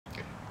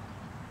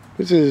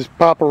This is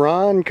Papa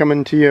Ron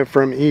coming to you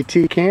from ET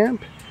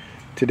Camp.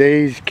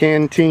 Today's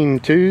Canteen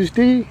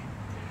Tuesday,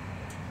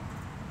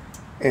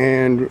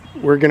 and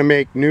we're going to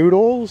make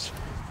noodles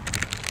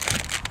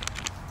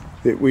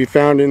that we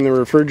found in the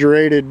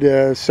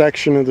refrigerated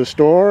section of the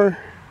store.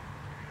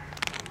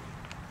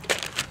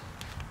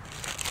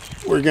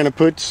 We're going to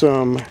put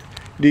some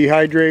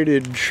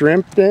dehydrated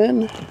shrimp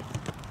in.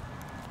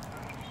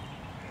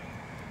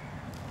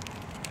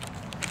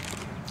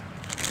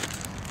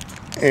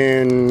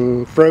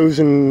 And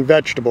frozen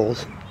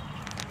vegetables.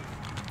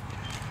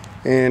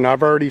 And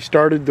I've already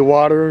started the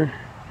water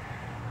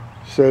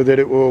so that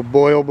it will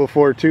boil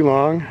before too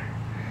long,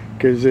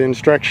 because the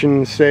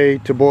instructions say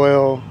to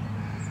boil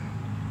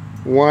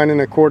 1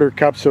 1/4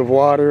 cups of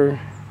water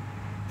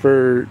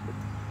and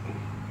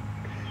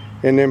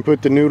then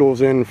put the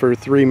noodles in for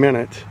 3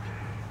 minutes.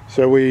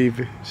 So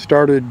we've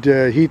started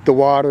to heat the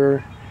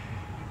water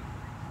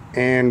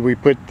and we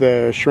put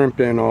the shrimp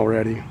in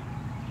already.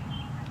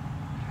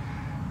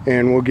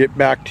 And we'll get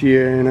back to you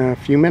in a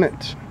few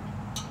minutes.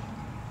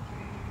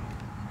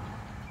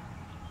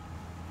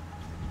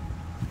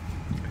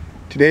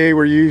 Today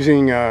we're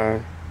using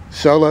a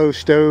solo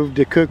stove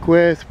to cook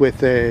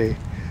with a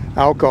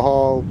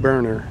alcohol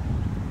burner.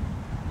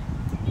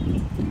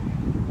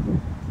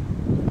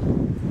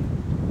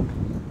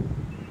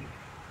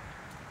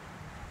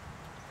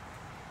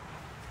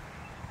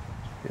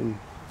 And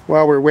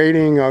while we're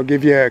waiting, I'll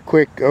give you a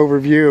quick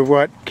overview of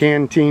what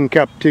Canteen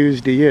Cup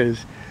Tuesday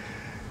is.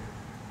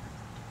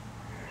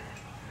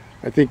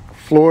 I think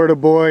Florida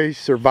Boy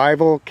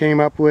Survival came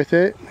up with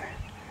it,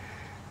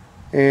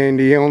 and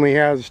he only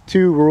has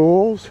 2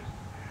 rules.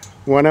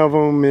 One of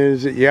them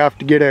is that you have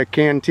to get a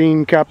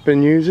canteen cup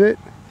and use it,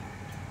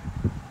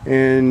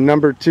 and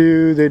number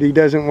 2, that he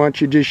doesn't want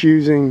you just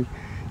using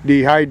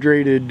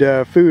dehydrated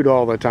food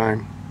all the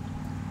time.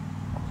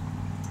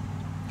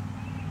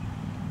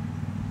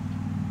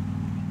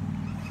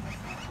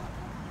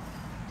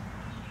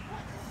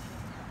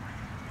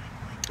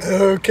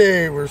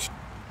 Okay,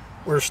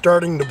 we're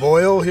starting to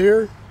boil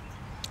here,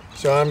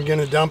 so I'm going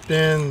to dump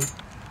in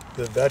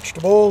the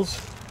vegetables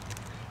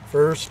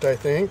first, I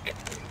think.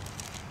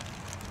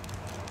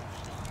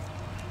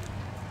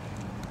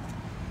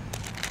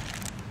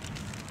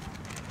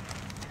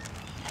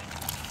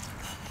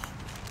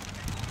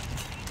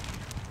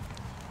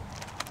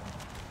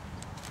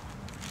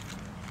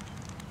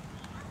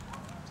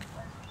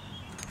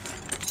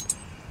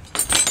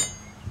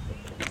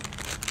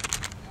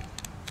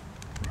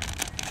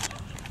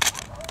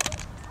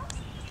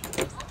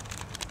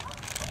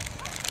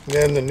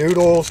 Then the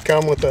noodles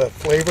come with a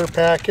flavor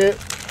packet.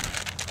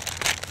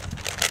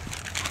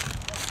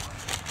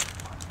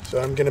 So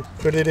I'm going to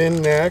put it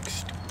in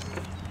next.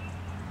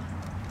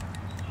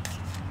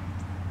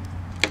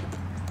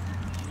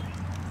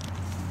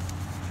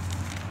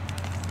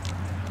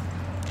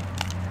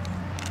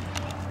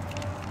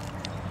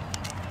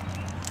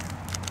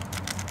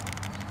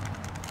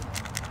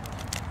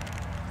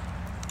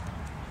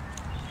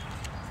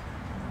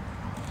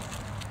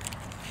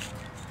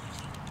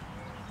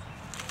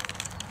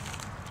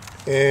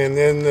 And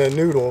then the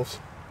noodles.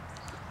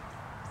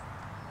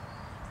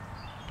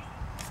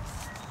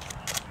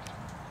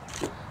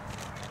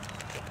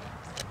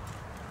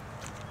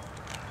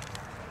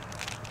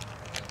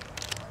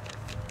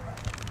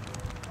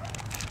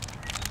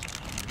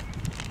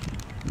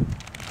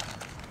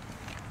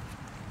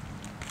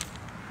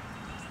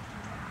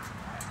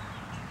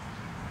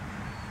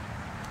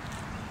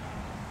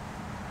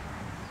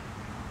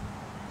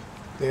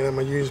 Then I'm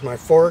going to use my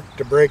fork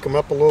to break them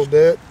up a little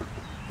bit,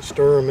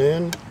 stir them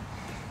in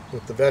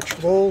with the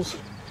vegetables,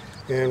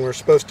 and we're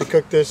supposed to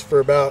cook this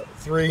for about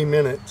 3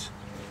 minutes.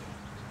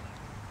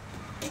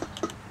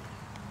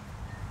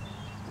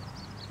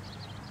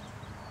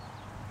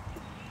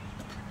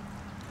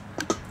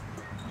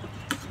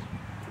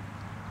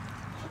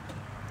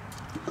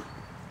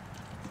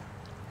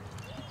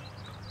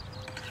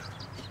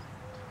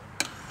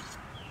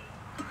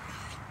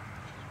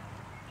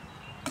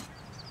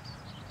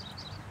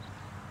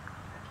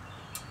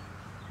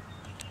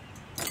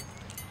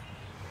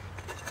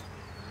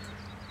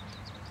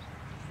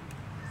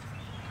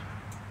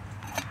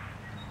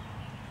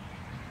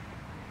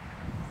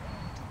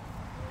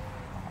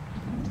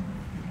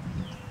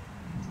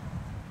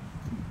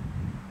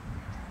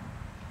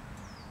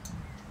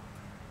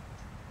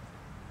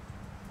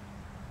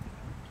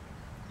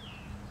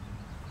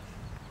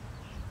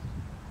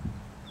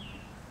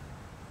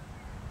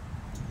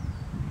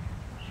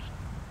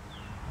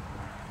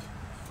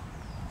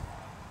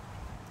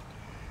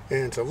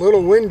 And it's a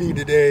little windy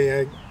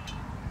today.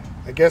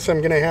 I guess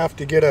I'm gonna have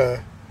to get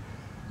a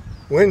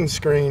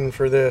windscreen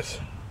for this.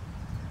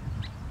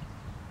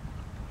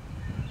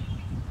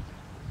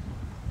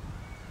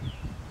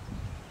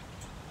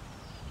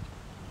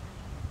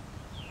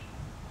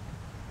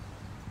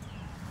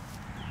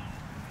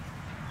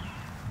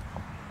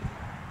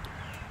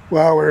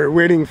 While we're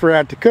waiting for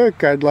that to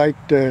cook, I'd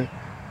like to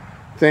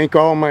thank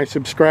all my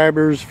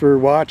subscribers for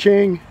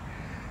watching.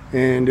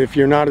 And if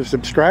you're not a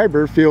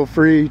subscriber, feel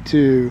free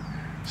to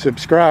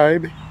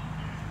subscribe,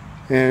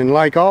 and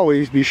like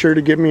always, be sure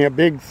to give me a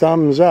big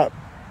thumbs up.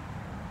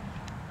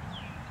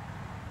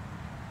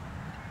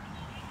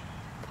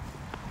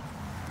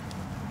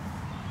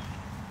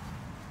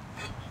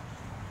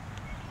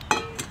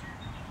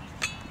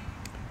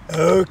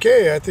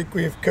 Okay, I think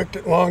we've cooked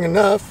it long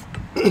enough,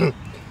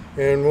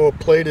 and we'll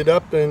plate it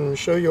up and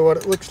show you what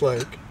it looks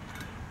like.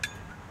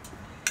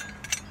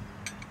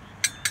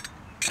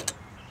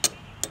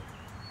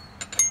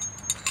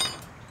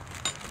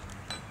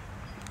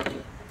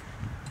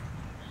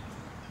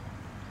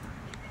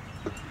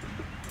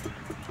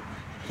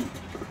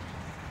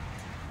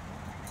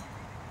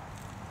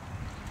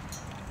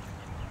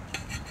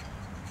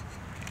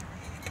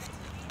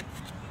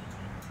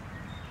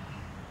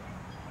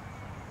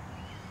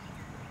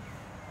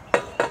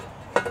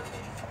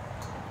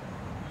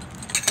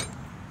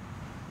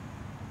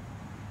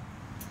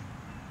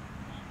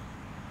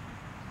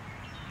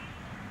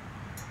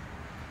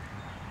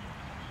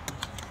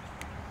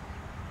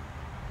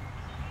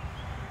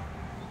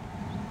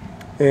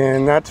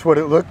 And that's what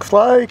it looks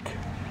like.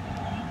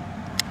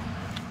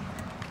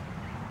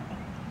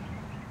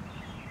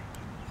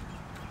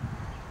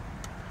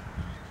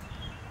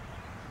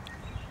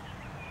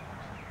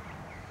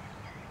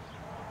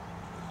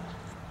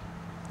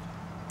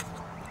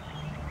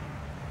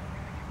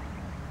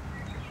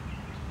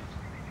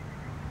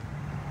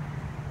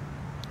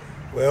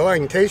 Well, I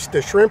can taste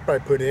the shrimp I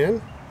put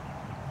in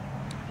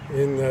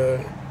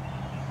the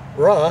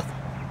broth.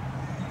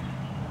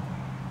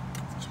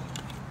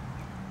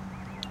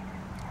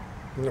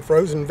 And the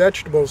frozen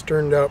vegetables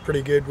turned out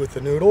pretty good with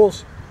the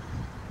noodles.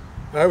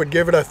 I would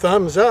give it a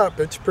thumbs up.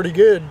 It's pretty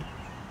good.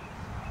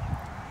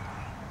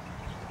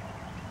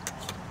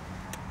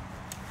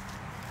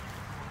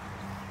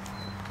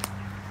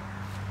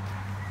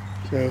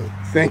 So,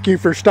 thank you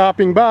for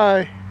stopping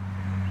by.